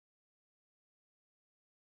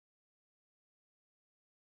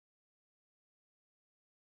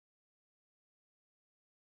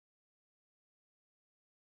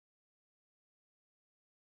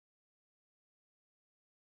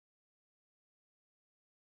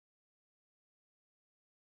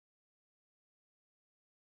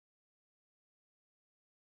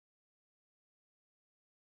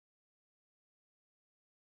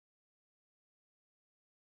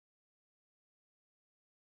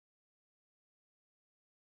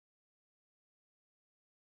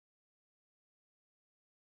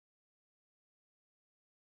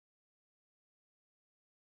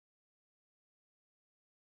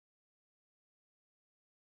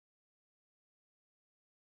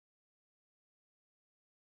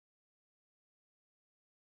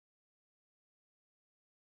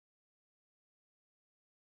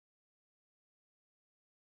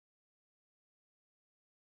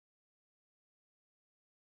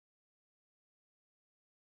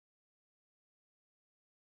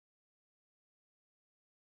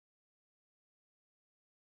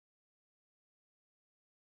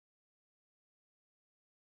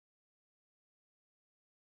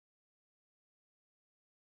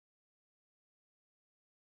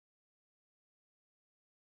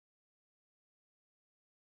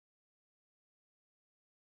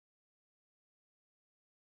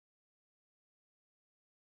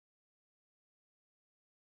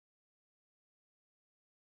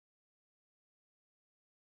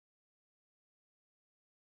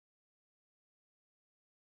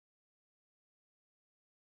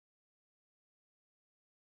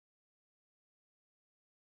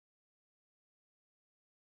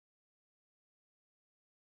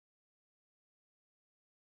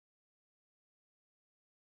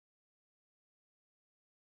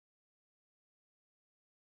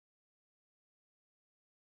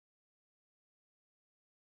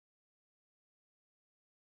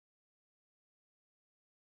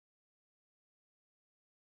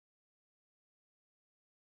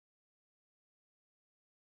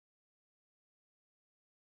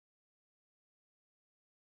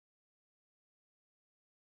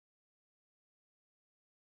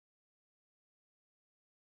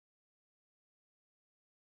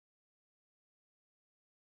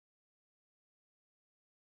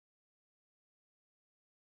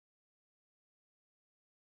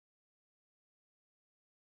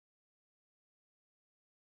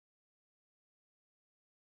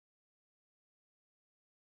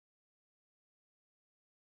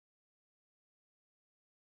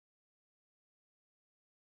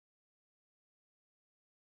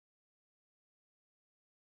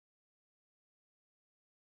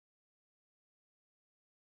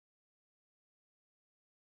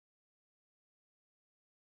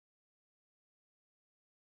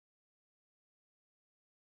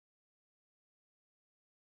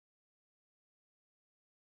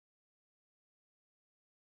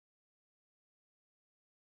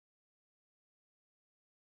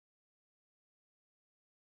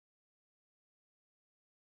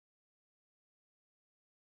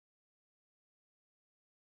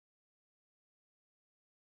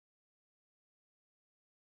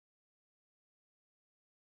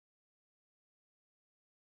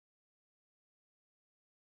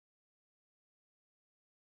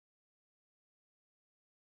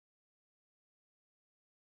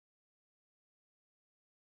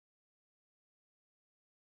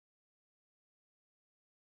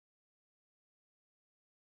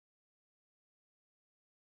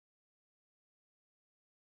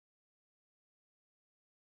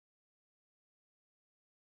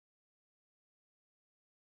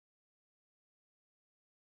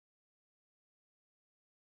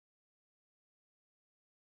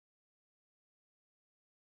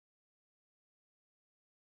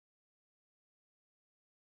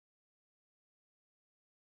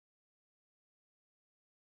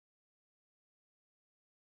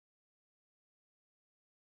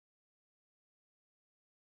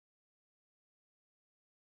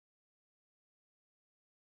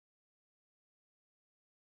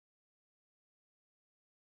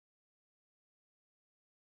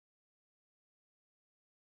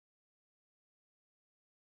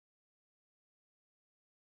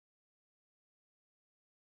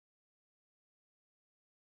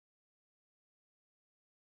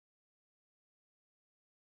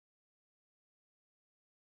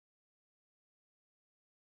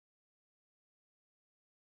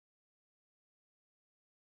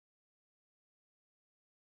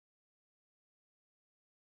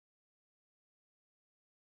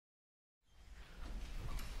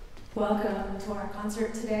Welcome to our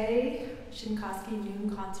concert today, Shinkoski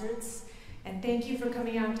Noon Concerts, and thank you for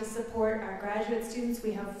coming out to support our graduate students.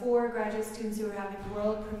 We have 4 graduate students who are having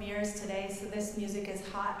world premieres today, so this music is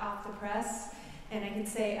hot off the press. And I can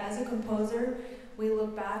say, as a composer, we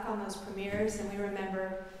look back on those premieres and we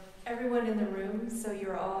remember everyone in the room, so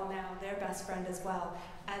you're all now their best friend as well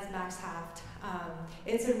as Max Haft.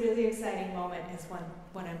 It's a really exciting moment is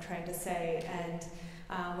what I'm trying to say, and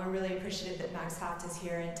we're really appreciative that Max Haft is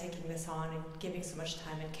here and taking this on and giving so much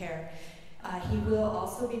time and care. He will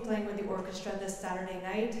also be playing with the orchestra this Saturday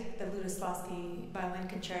night, the Lutoslawski Violin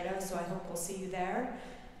Concerto, so I hope we'll see you there.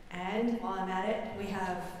 And while I'm at it, we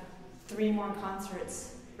have 3 more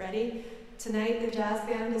concerts ready. Tonight, the jazz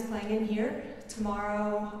band is playing in here.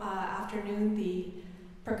 Tomorrow afternoon, the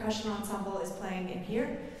percussion ensemble is playing in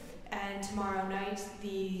here. And tomorrow night,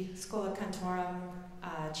 the Schola Cantorum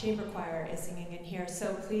chamber choir is singing in here.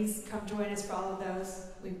 So please come join us for all of those.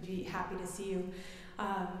 We'd be happy to see you.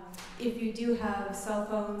 If you do have cell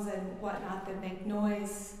phones and whatnot that make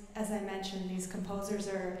noise, as I mentioned, these composers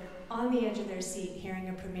are on the edge of their seat hearing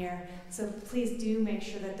a premiere. So please do make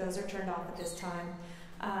sure that those are turned off at this time.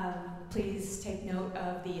 Please take note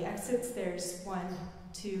of the exits. There's 1,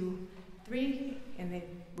 2, 3. In the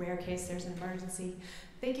rare case there's an emergency.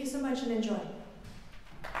 Thank you so much and enjoy.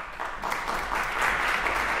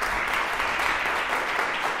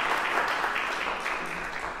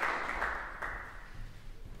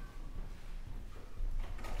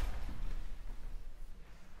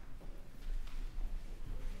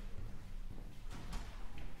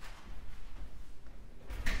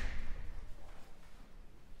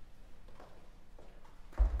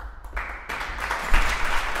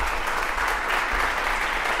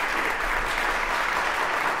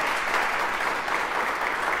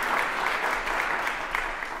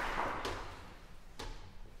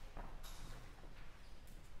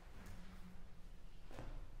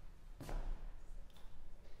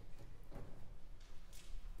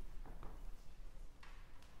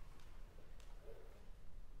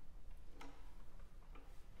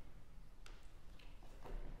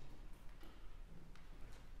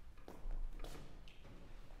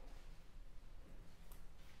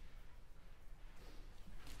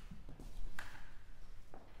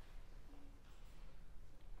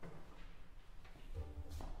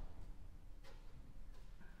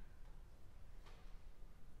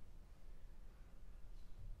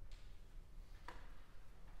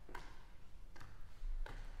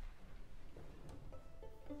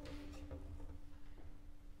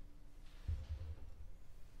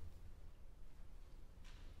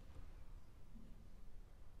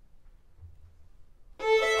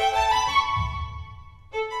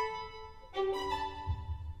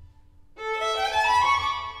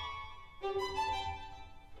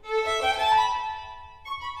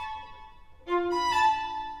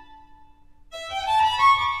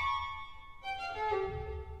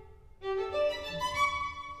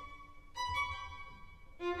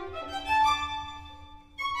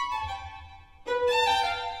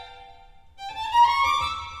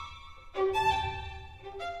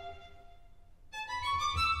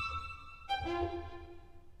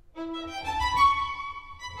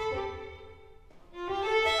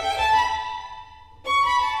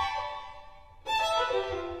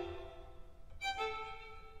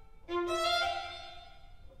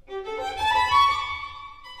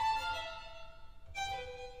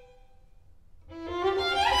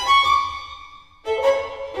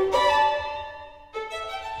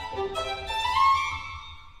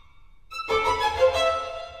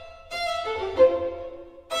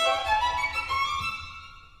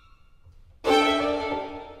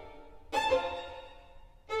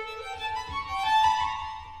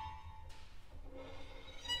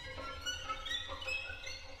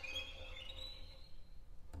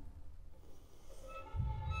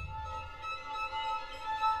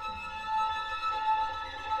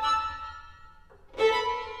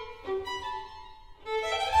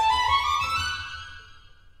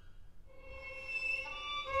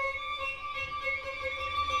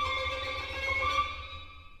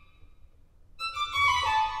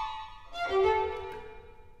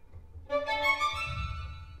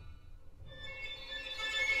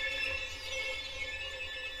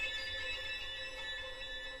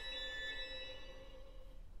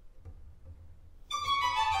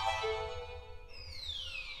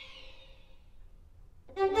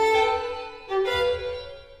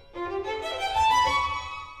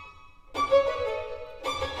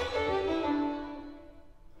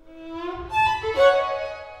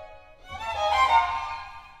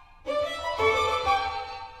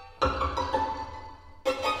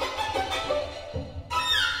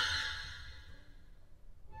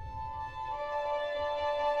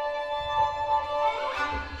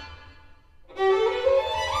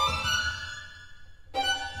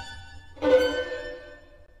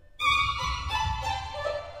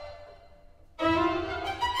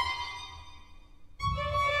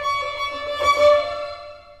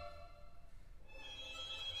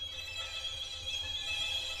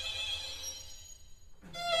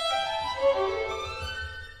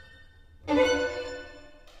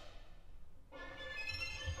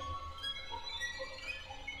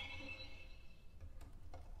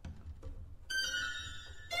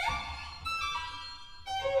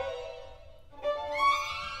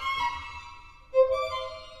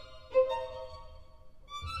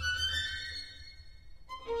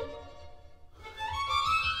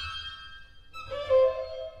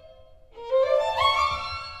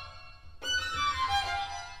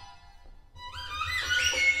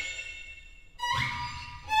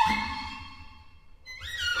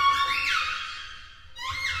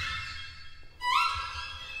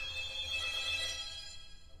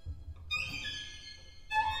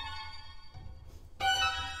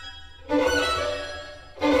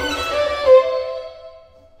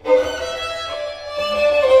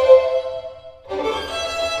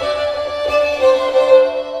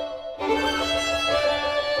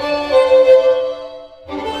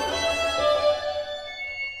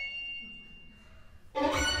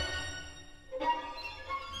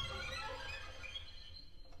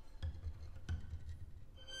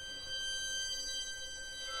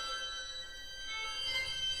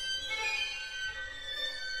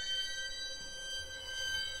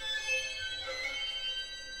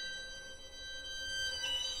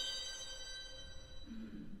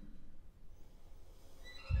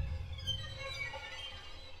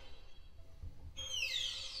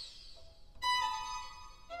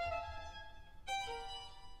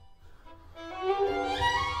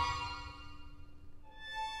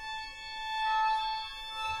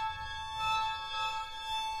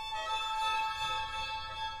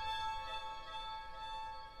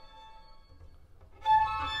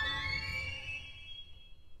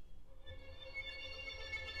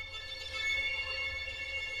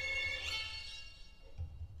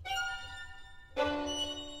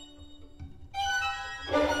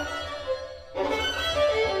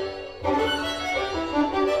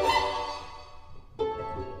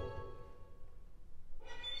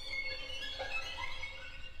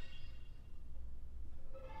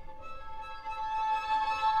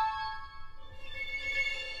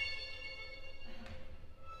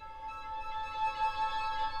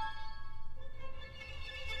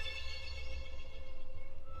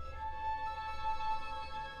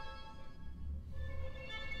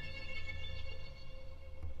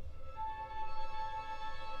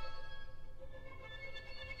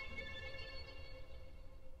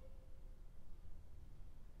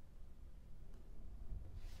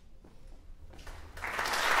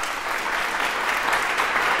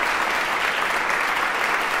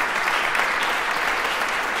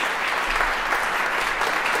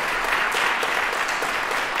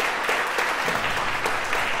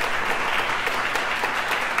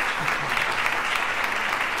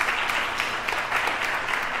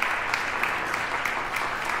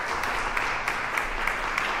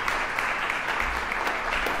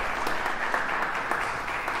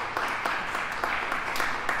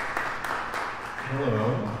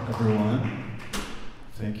 Hello, everyone.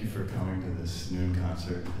 Thank you for coming to this noon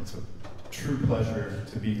concert. It's a true pleasure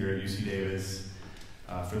to be here at UC Davis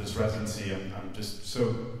for this residency. I'm just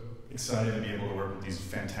so excited to be able to work with these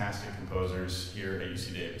fantastic composers here at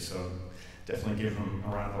UC Davis. So definitely give them a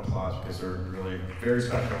round of applause because they're really very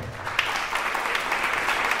special.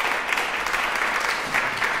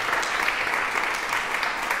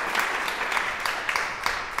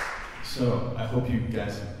 So I hope you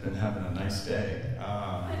guys have been having a nice day.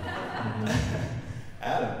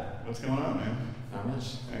 Adam, what's going on, man? Not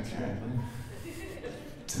much. Okay.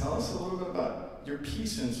 Tell us a little bit about your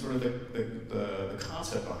piece and sort of the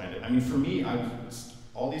concept behind it. I mean, for me,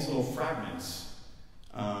 all these little fragments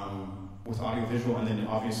with audiovisual, and then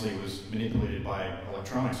obviously it was manipulated by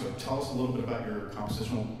electronics. So tell us a little bit about your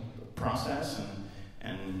compositional process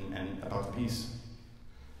and about the piece.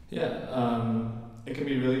 Yeah. It can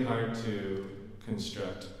be really hard to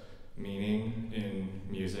construct meaning in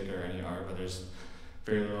music or any art, but there's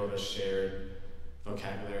very little of a shared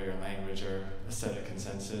vocabulary or language or aesthetic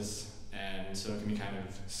consensus, and so it can be kind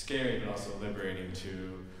of scary but also liberating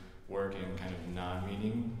to work in kind of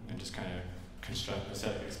non-meaning and just kind of construct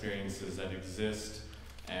aesthetic experiences that exist,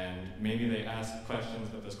 and maybe they ask questions,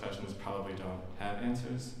 but those questions probably don't have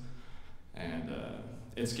answers. And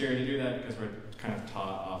it's scary to do that because we're kind of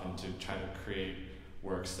taught often to try to create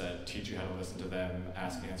works that teach you how to listen to them,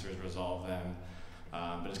 ask answers, resolve them.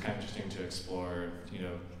 But it's kind of interesting to explore,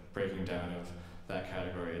 breaking down of that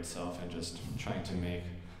category itself and just trying to make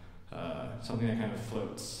something that kind of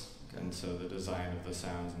floats. And so the design of the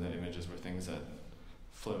sounds and the images were things that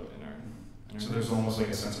float in our So there's almost like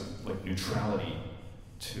a sense of like neutrality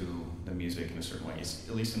to the music in a certain way.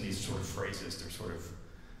 At least in these sort of phrases, they're sort of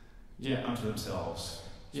unto themselves,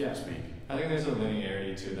 so to speak. I think there's a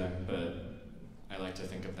linearity to them, but I like to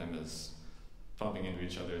think of them as bumping into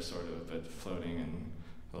each other, sort of, but floating in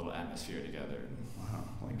a little atmosphere together. Wow,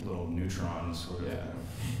 like little neutrons, sort of,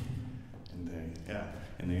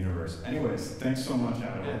 in the universe. Anyways, thanks so much,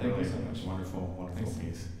 Adam. Yeah, thank you so much. Wonderful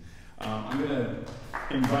piece. I'm going to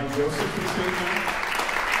invite Joseph to the stage now.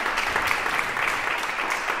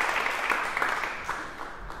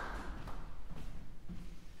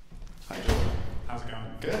 Hi, Joseph. How's it going?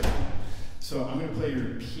 Good. So I'm going to play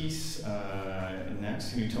your piece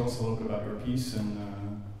next. Can you tell us a little bit about your piece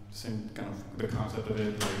and same kind of the concept of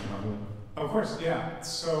it? Of course, yeah.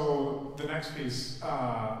 So the next piece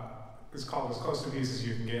is called As Close to Peace as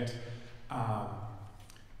You Can Get.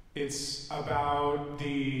 It's about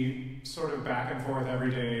the sort of back and forth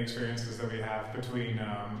everyday experiences that we have between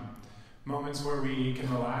moments where we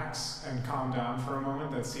can relax and calm down for a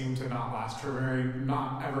moment that seem to not last for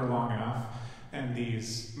not ever long enough, and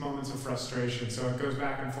these moments of frustration. So it goes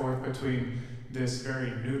back and forth between this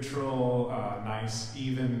very neutral, nice,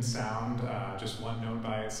 even sound, just one note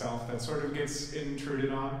by itself that sort of gets intruded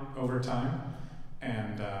on over time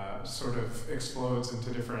and sort of explodes into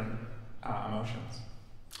different emotions.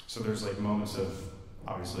 So there's like moments of,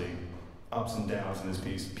 obviously, ups and downs in this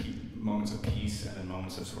piece, moments of peace and then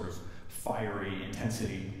moments of sort of fiery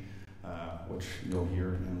intensity, which you'll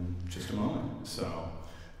hear in just a moment. So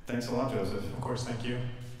thanks a lot, Joseph. Of course, thank you.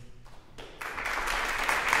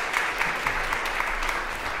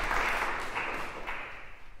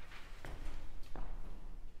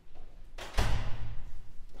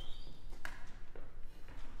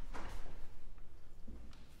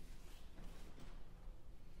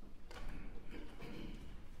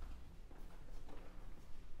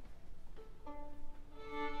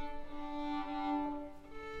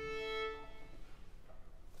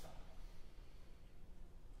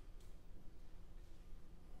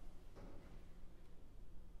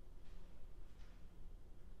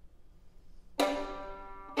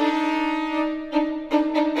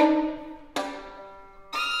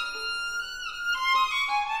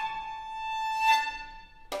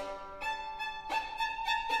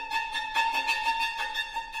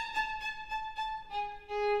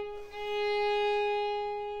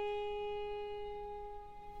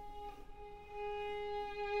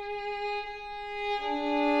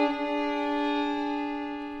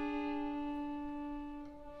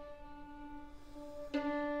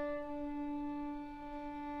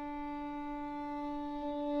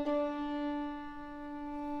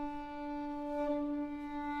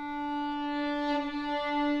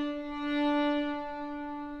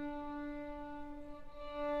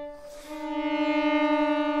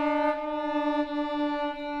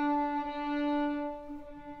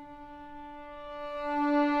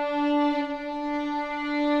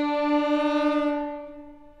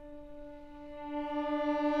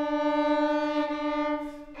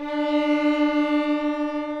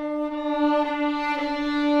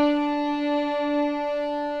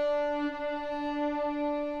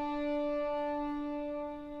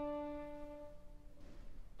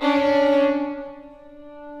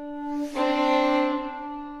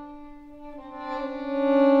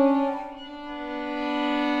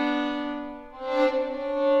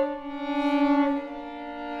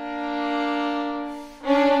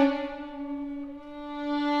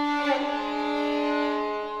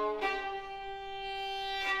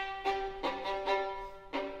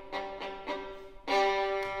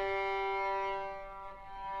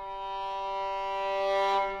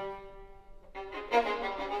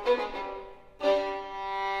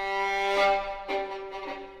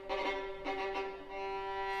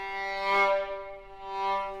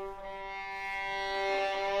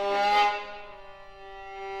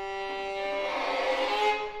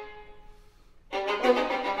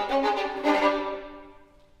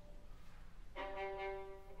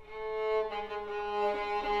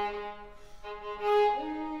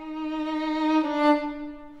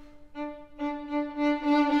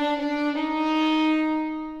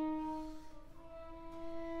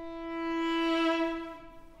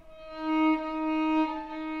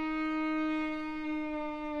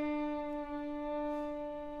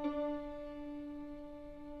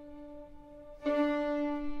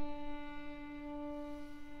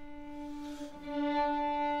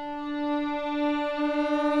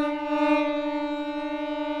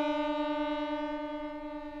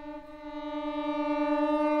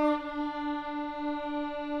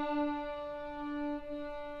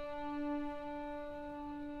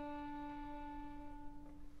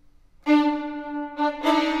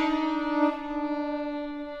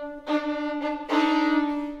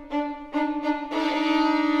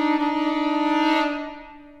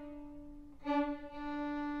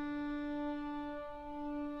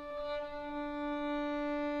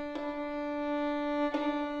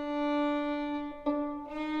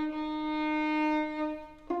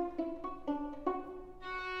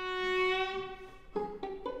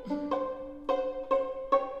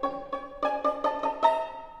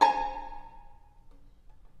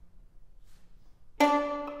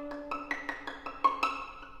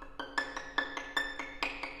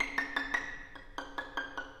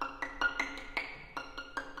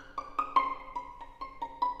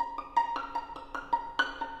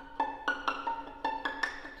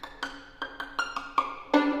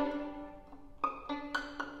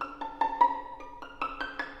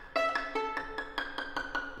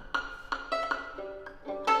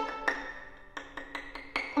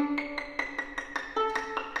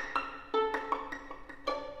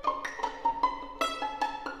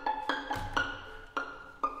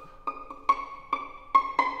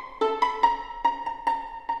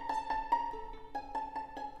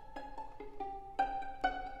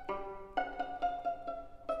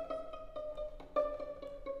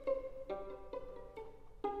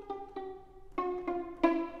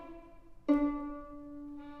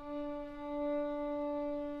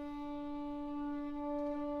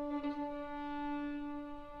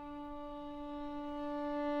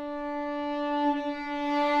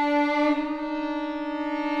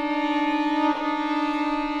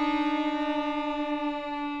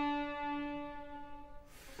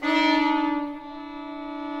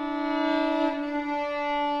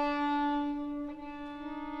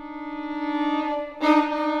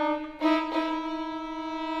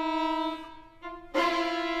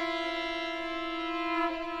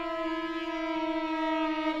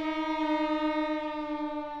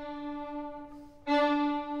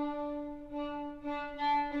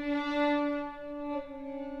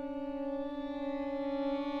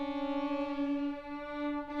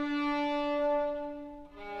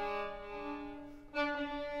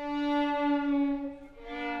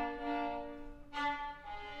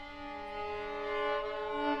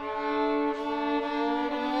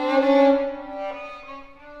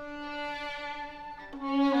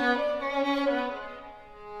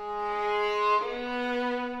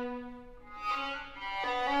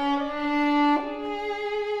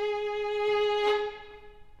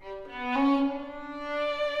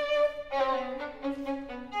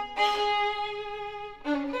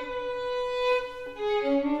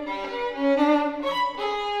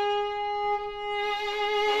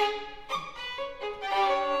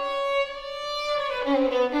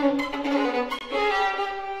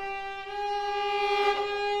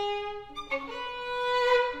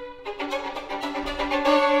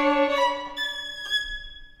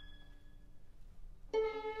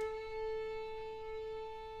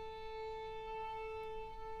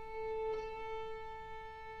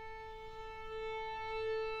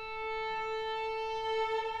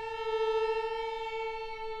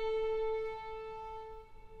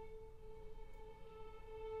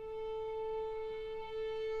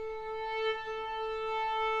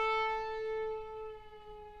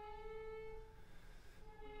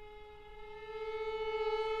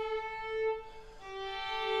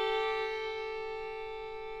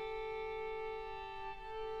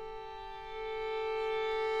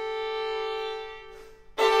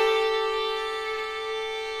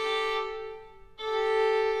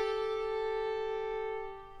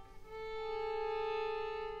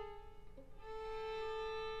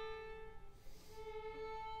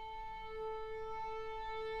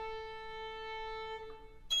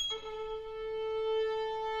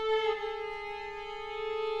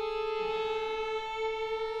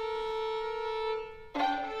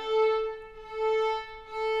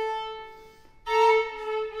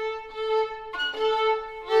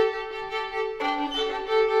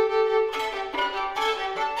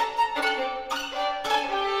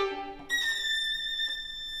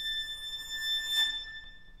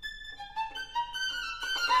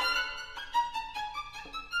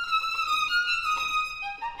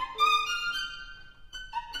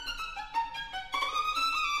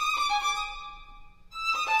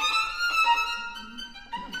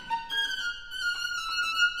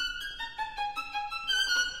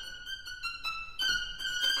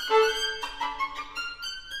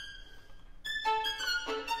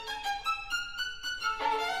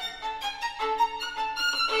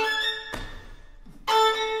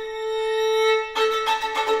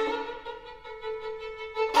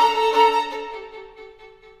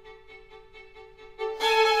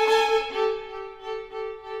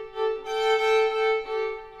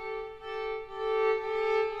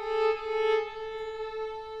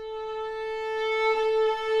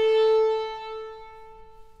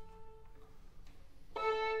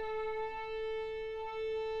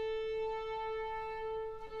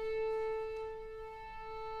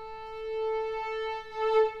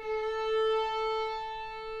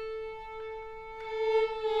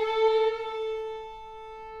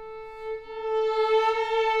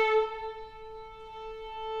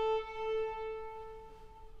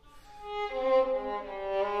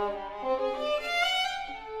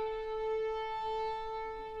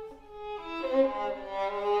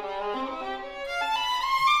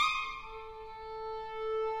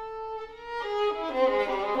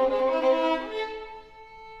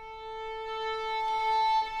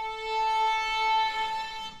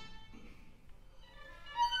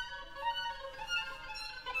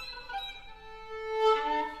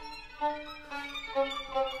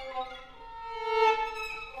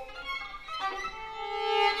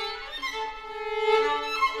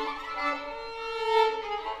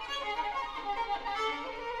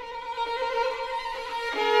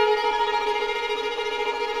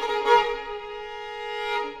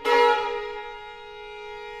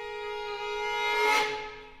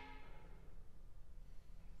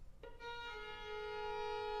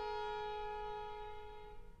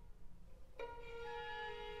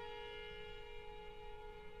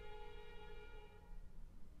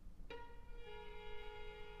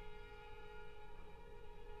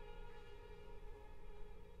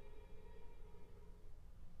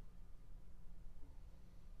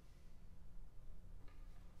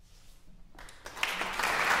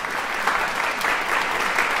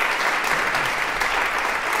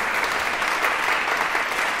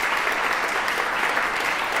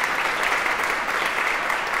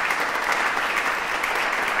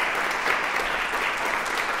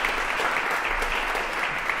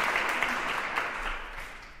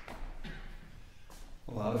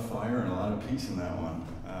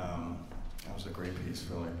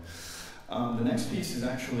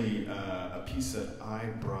 actually a piece that I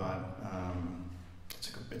brought.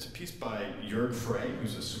 It's a piece by Jürg Frey,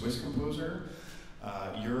 who's a Swiss composer.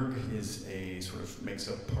 Jürg is makes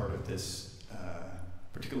up part of this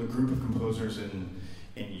particular group of composers in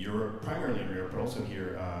Europe, primarily in Europe, but also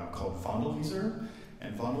here, called Wandelwieser.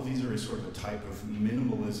 And Wandelwieser is sort of a type of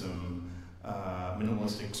minimalism,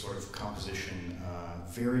 minimalistic sort of composition,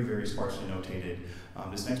 very, very sparsely notated.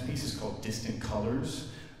 This next piece is called Distant Colors.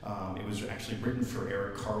 It was actually written for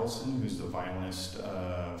Eric Carlson, who's the violin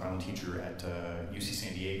teacher at UC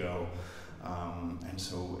San Diego. And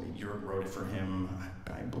so Jürg wrote it for him,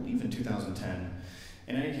 I believe in 2010.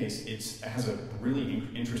 In any case, it has a really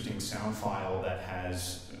interesting sound file that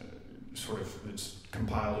has it's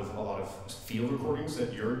compiled of a lot of field recordings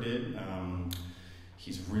that Jürg did.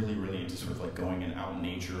 He's really, really into sort of like going out in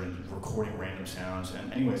nature and recording random sounds.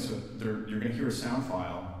 And anyway, so you're gonna hear a sound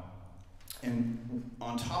file, and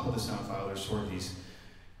on top of the sound file, there's sort of these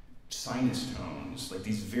sinus tones, like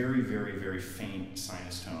these very, very, very faint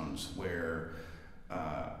sinus tones, where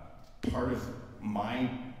part of my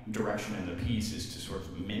direction in the piece is to sort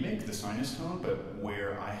of mimic the sinus tone, but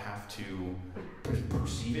where I have to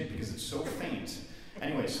perceive it because it's so faint.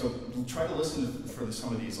 Anyway, so try to listen for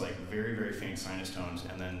some of these like very, very faint sinus tones,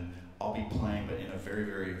 and then I'll be playing, but in a very,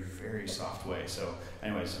 very, very soft way. So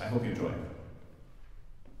anyways, I hope you enjoy it.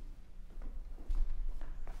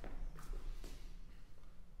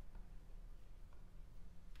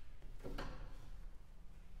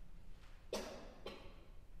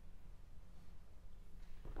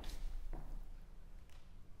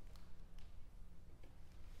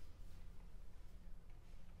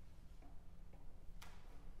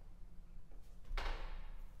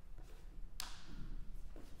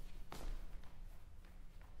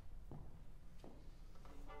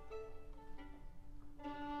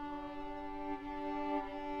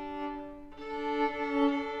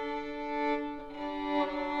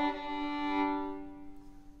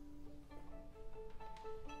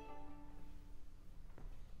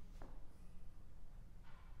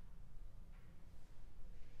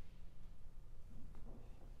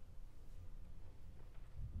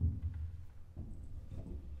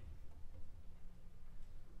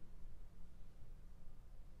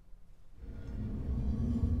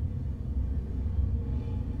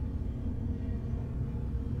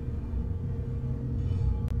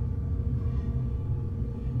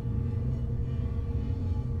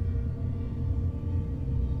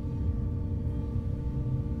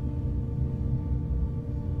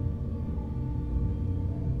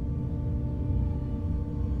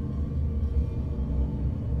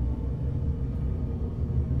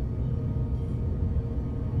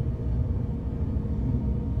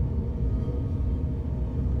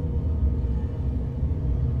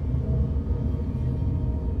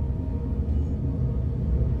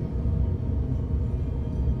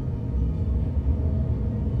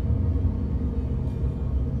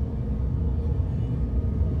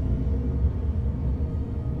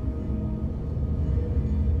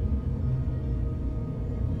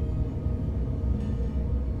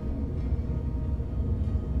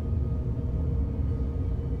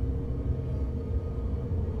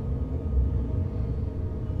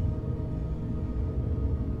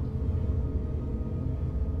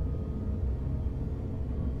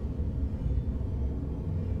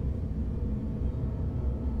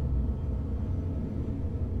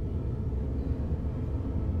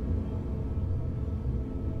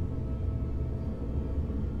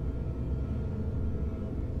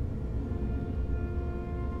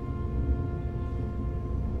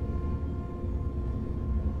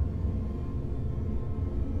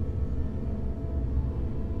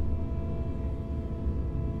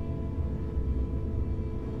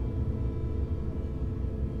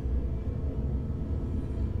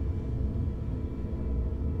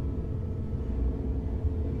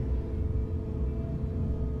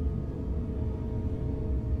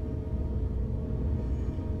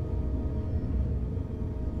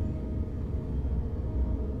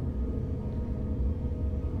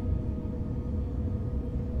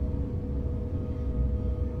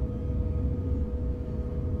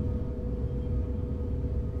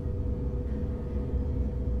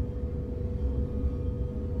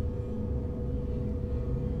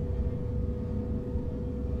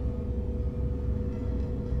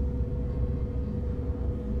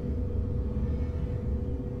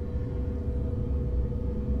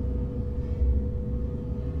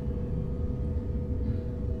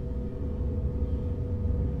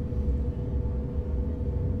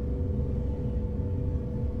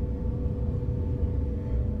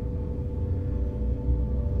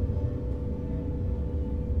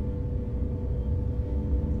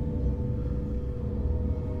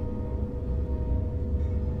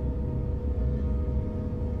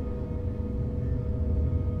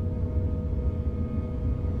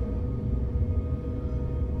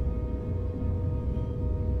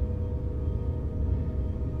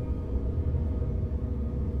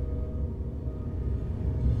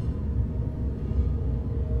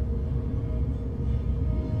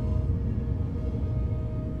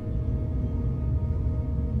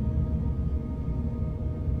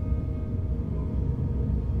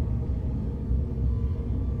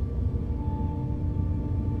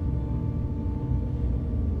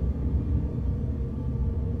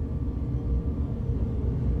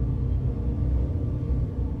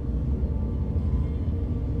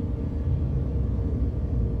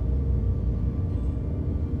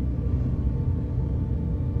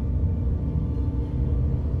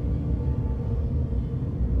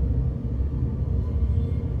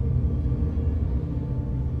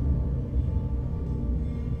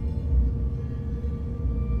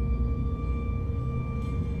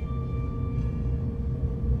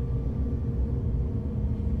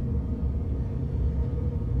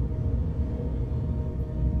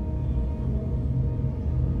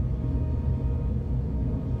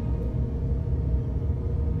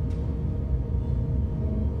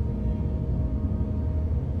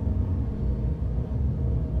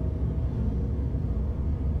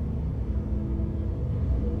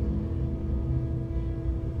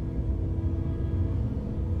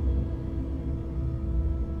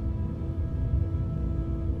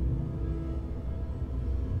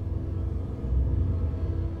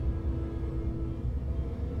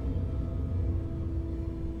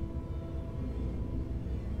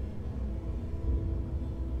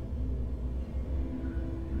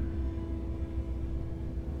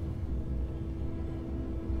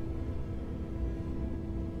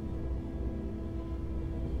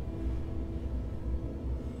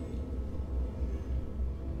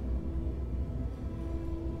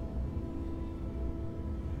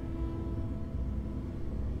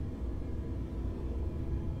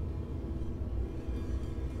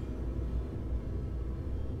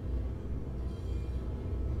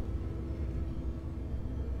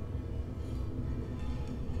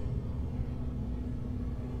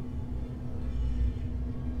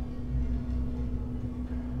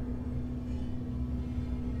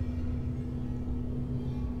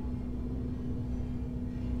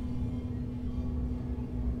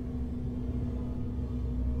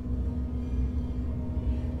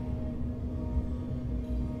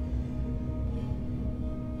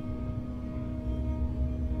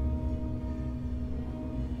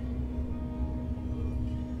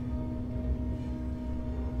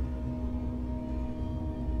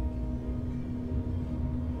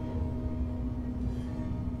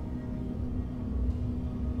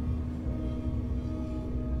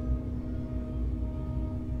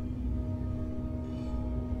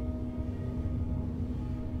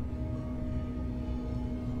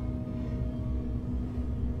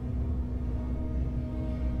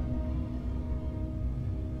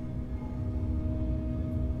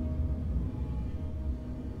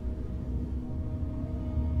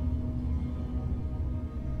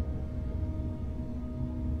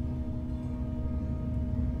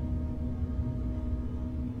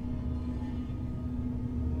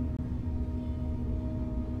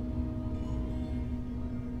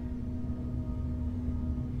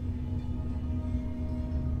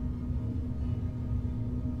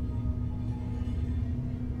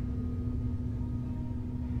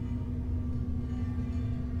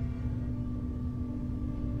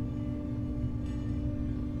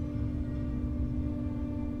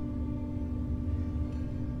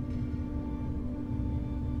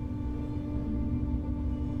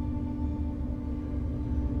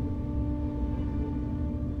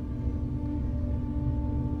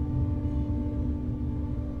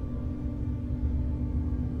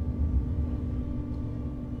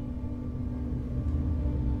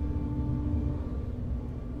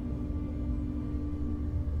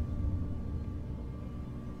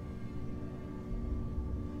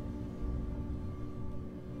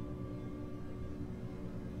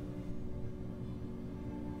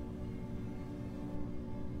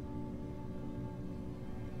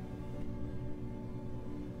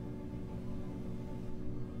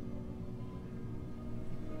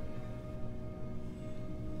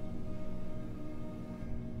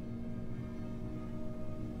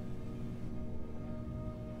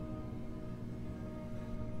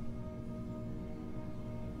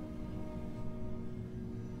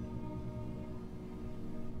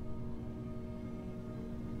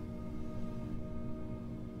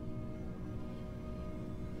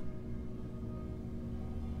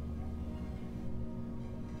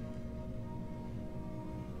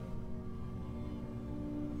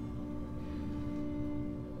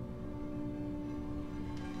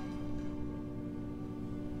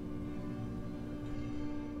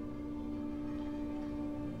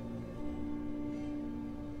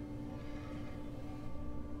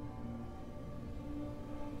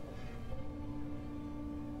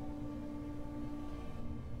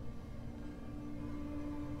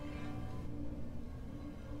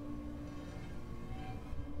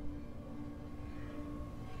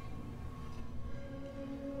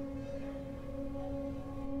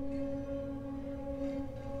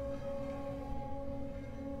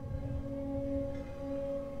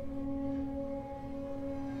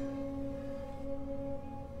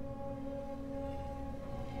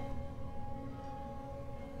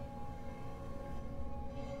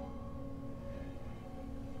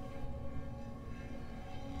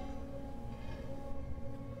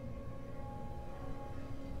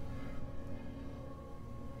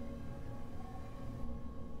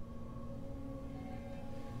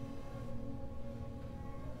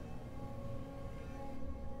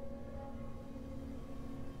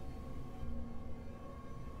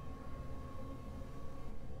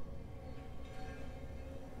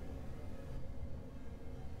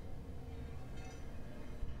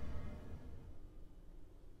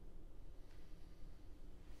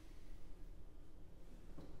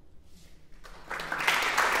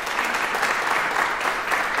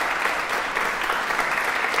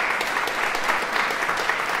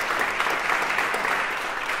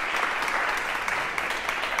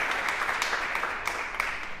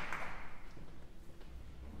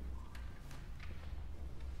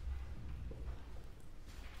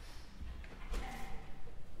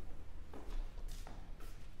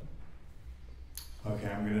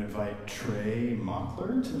 I'm going to invite Trey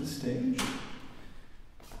Makler to the stage.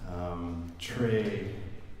 Trey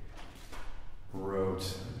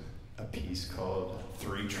wrote a piece called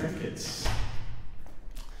Three Trinkets.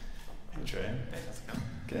 Hey, Trey. Hey, how's it going?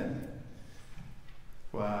 Good.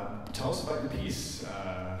 Well, tell us about your piece.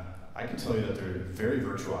 I can tell you that they're very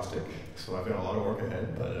virtuosic, so I've got a lot of work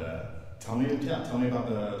ahead, but tell me about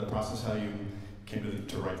the process, how you came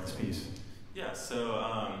to write this piece. Yeah,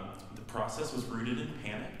 so the process was rooted in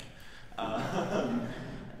panic.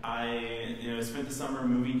 I spent the summer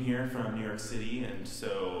moving here from New York City, and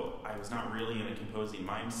so I was not really in a composing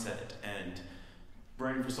mindset, and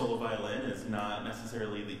writing for solo violin is not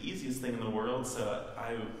necessarily the easiest thing in the world, so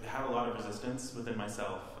I had a lot of resistance within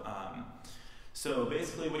myself. So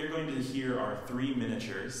basically what you're going to hear are 3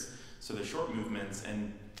 miniatures, so they're short movements,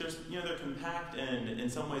 and they're compact and in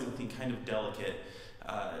some ways I think kind of delicate,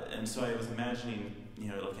 and so I was imagining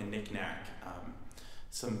like a knick-knack,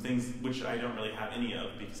 some things which I don't really have any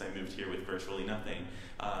of because I moved here with virtually nothing.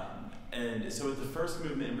 And so with the first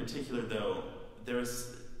movement in particular though,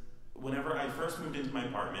 whenever I first moved into my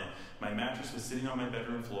apartment, my mattress was sitting on my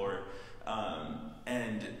bedroom floor,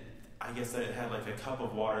 and I guess I had like a cup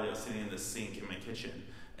of water that was sitting in the sink in my kitchen,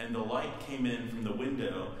 and the light came in from the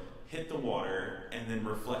window, hit the water, and then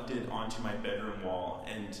reflected onto my bedroom wall,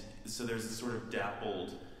 and so there's this sort of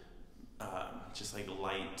dappled, just like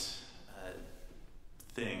light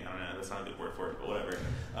thing. I don't know, that's not a good word for it, but whatever.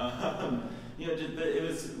 But it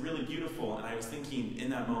was really beautiful, and I was thinking in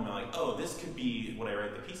that moment, like, oh, this could be what I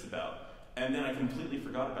write the piece about. And then I completely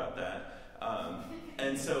forgot about that.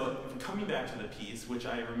 And so coming back to the piece, which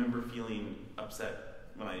I remember feeling upset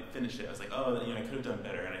when I finished it, I was like, oh, I could have done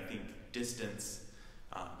better, and I think distance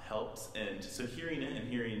helps. And so hearing it and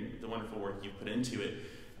hearing the wonderful work you put into it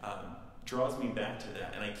draws me back to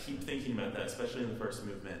that, and I keep thinking about that, especially in the first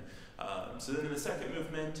movement. So then in the second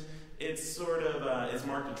movement, it's sort of, it's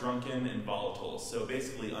marked drunken and volatile. So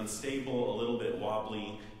basically unstable, a little bit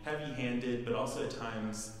wobbly, heavy-handed, but also at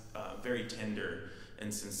times very tender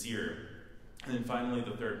and sincere. And then finally,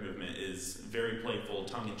 the third movement is very playful,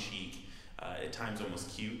 tongue-in-cheek, at times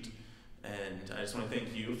almost cute. And I just want to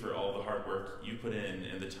thank you for all the hard work you put in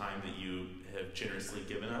and the time that you have generously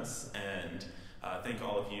given us. And thank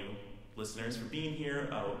all of you listeners for being here,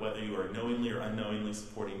 whether you are knowingly or unknowingly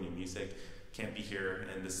supporting new music. Can't be here,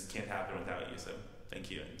 and this can't happen without you, so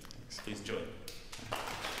thank you, and please enjoy.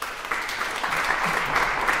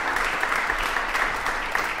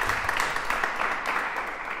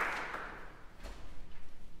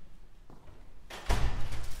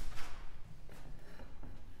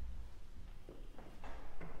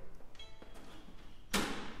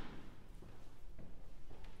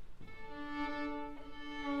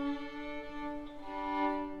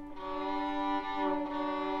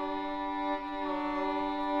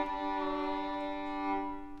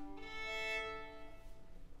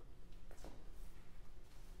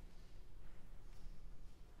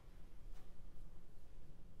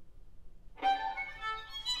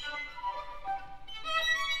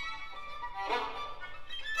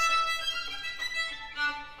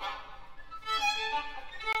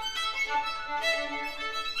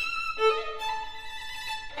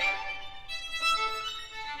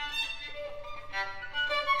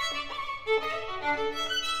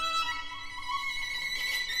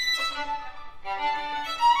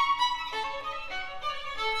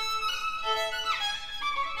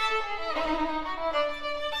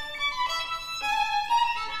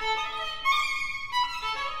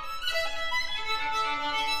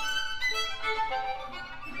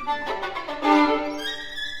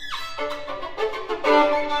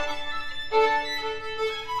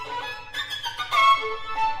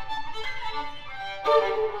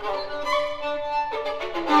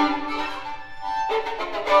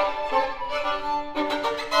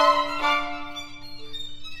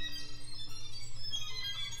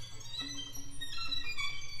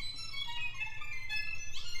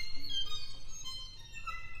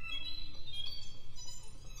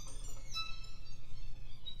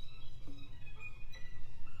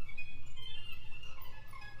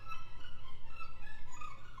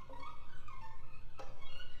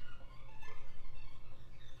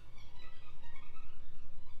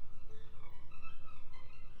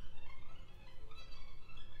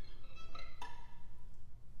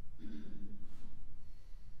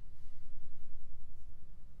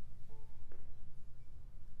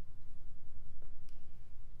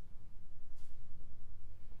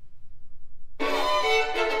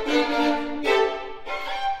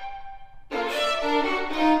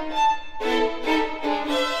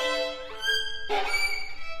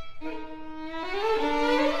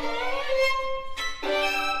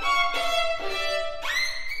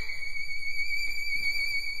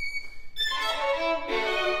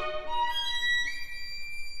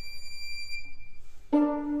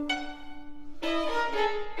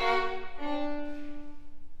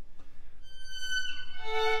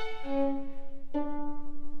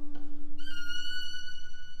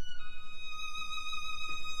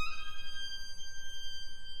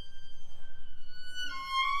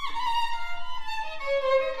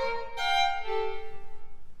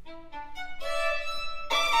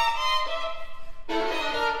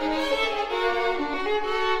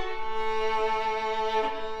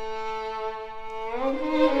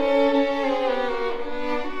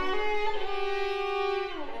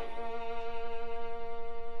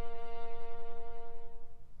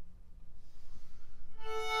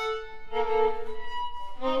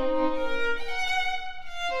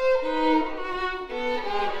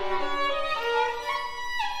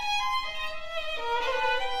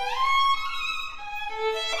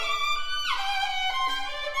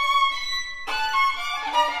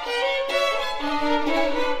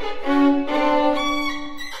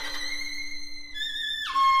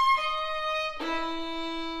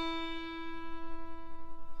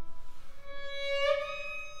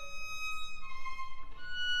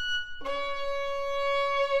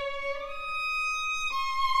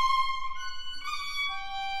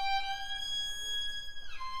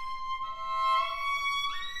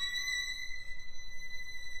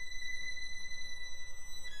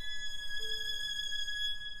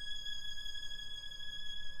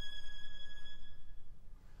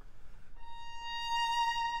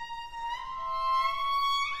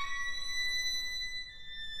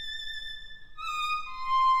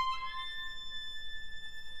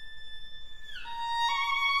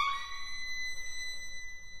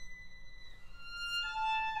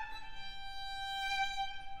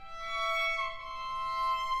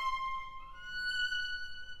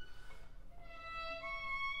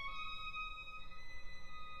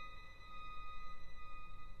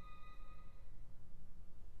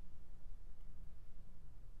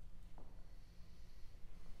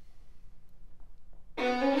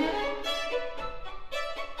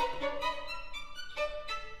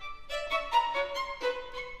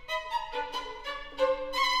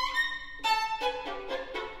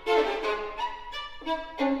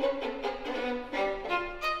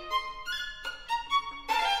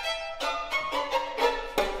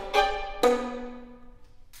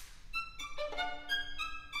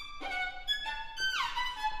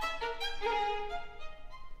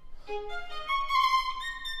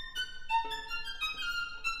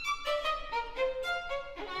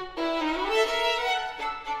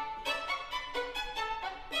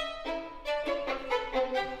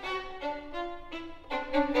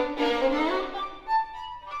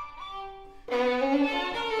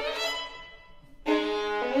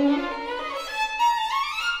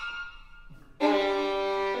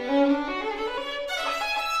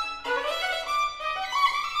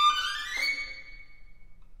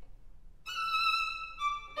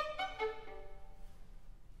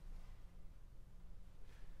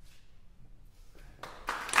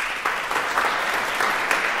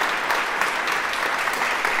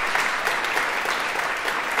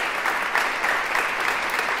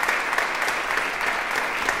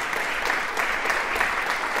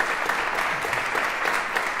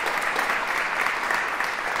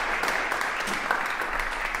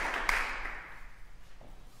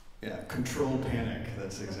 controlled panic.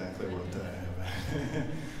 That's exactly what I have.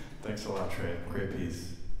 Thanks a lot, Trey. Great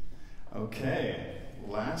piece. Okay,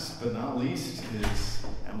 last but not least is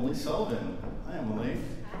Emily Sullivan. Hi, Emily.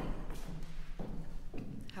 Hi.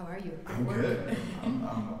 How are you? I'm good.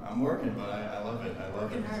 I'm working, but I love it. I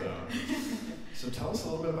love it. So tell us a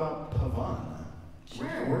little bit about Pavane. Sure.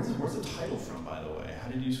 Where's the title from, by the way? How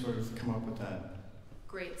did you sort of come up with that?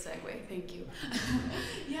 Great segue, thank you.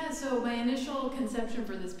 Yeah, so my initial conception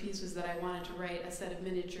for this piece was that I wanted to write a set of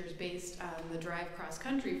miniatures based on the drive cross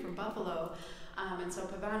country from Buffalo. And so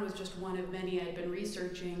Pavane was just one of many I'd been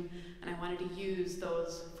researching, and I wanted to use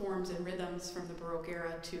those forms and rhythms from the Baroque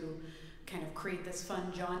era to kind of create this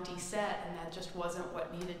fun, jaunty set, and that just wasn't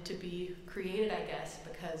what needed to be created, I guess,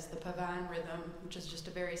 because the Pavane rhythm, which is just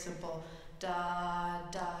a very simple da,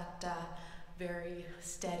 da, da, very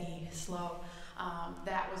steady, slow,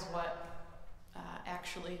 that was what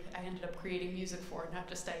actually I ended up creating music for, not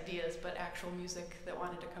just ideas, but actual music that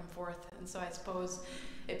wanted to come forth. And so I suppose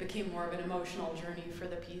it became more of an emotional journey for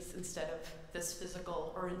the piece instead of this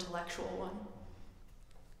physical or intellectual one.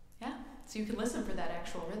 Yeah, so you can listen for that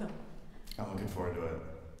actual rhythm. I'm looking forward to it.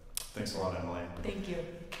 Thanks a lot, Emily. Thank you.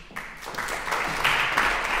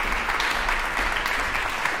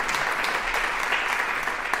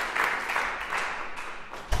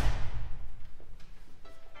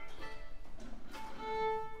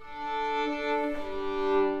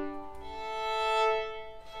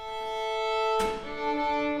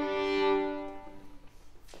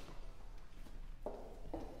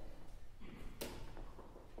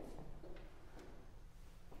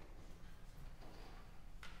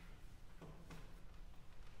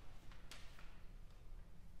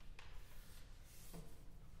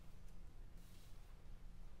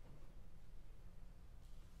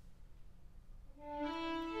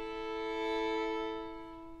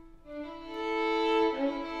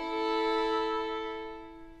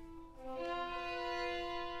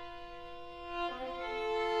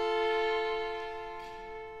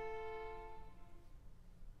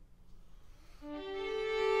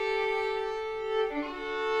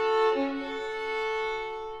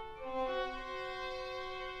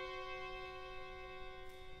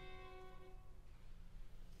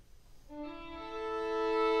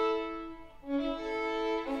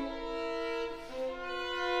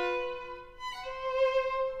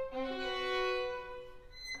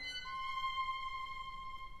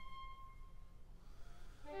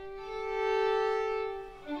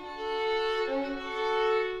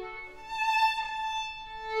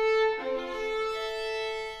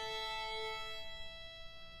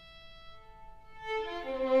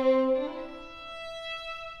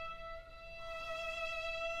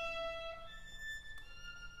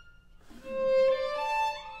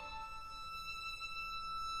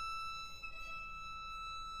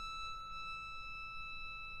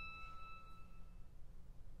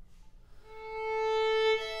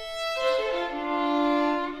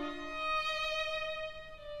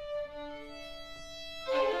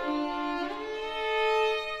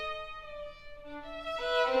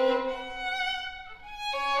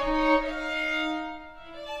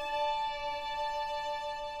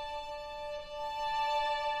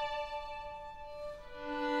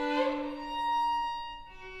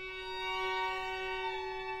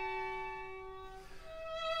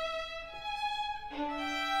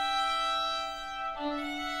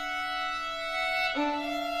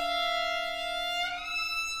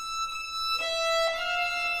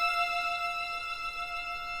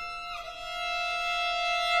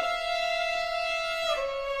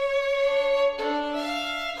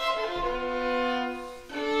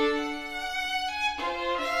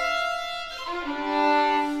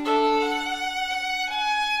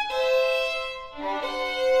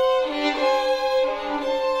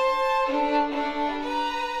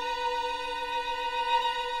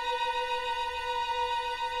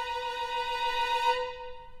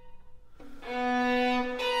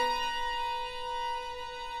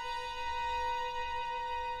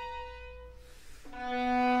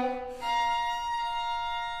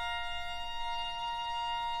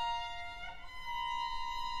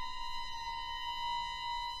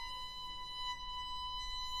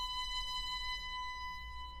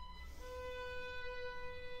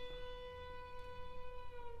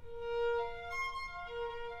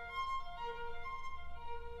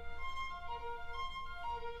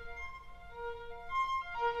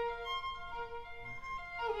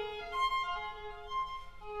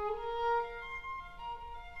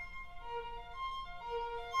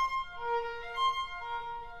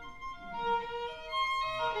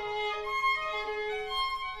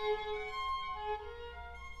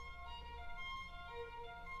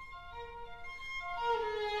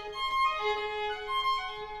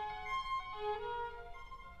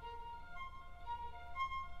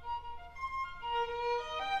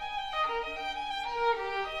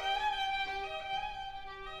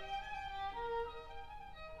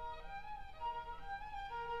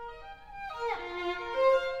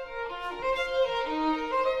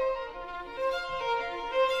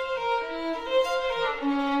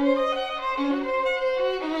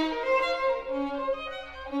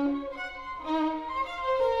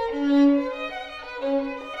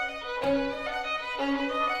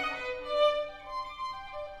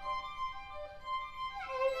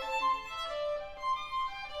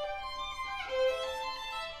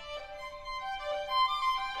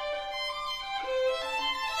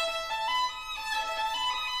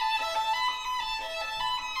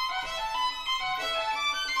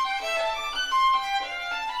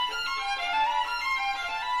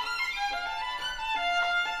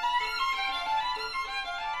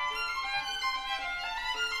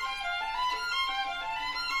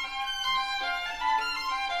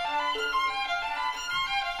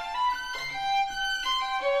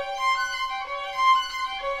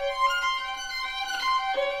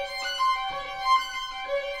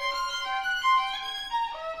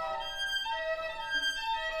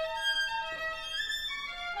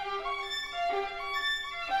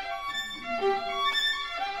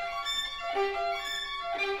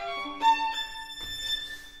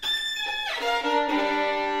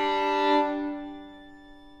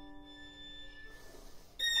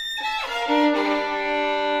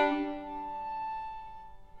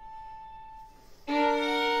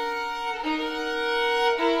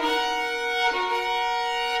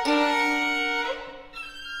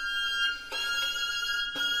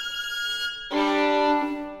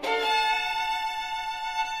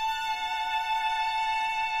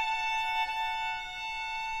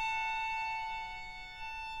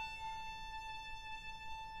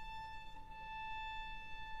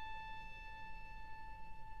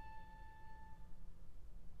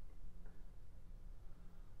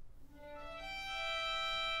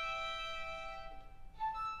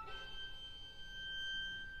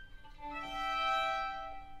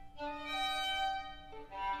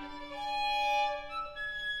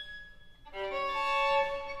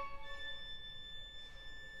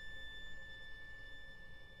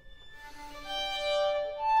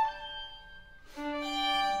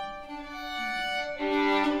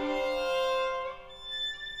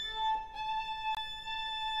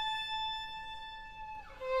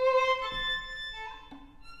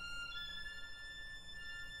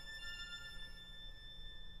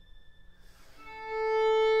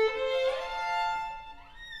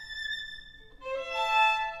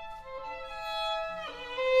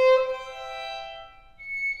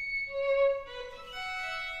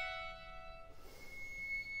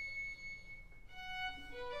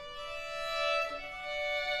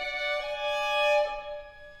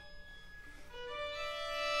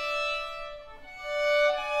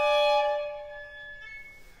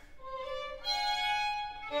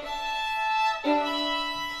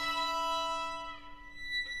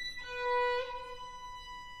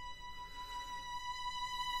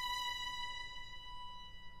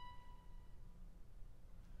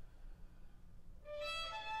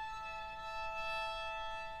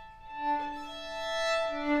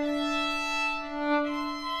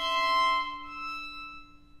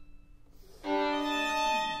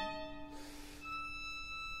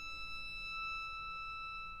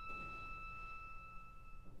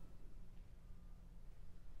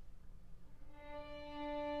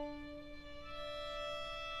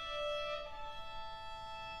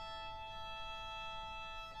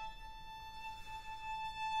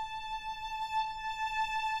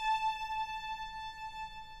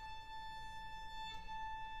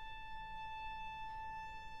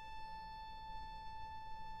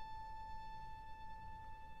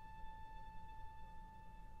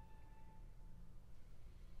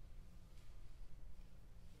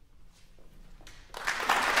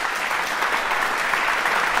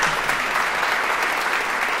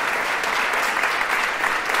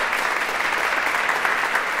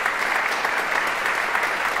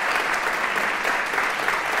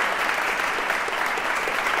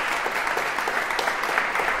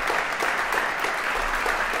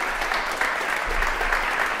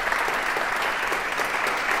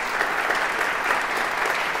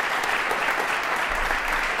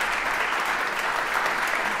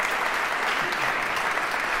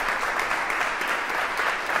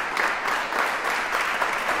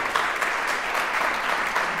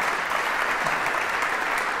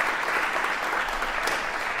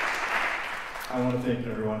 to thank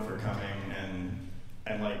everyone for coming,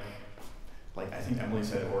 and like I think Emily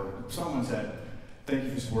said, or someone said, thank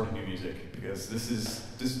you for supporting new music, because this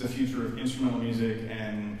is the future of instrumental music,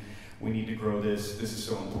 and we need to grow this. This is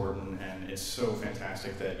so important, and it's so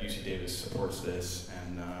fantastic that UC Davis supports this,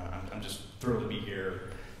 and I'm just thrilled to be here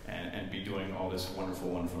and be doing all this wonderful,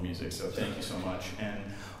 wonderful music. So thank you so much. And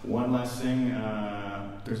one last thing,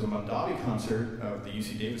 there's a Mondavi concert of the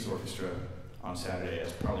UC Davis Orchestra on Saturday,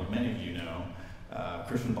 as probably many of you know.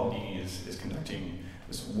 Christian Baldini is conducting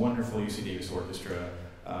this wonderful UC Davis Orchestra.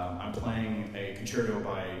 I'm playing a concerto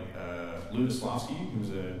by Lutoslawski, who's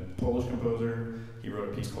a Polish composer. He wrote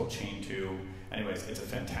a piece called Chain 2. Anyways, it's a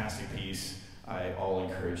fantastic piece. I'll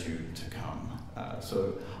encourage you to come.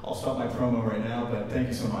 So I'll stop my promo right now, but thank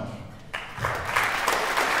you so much.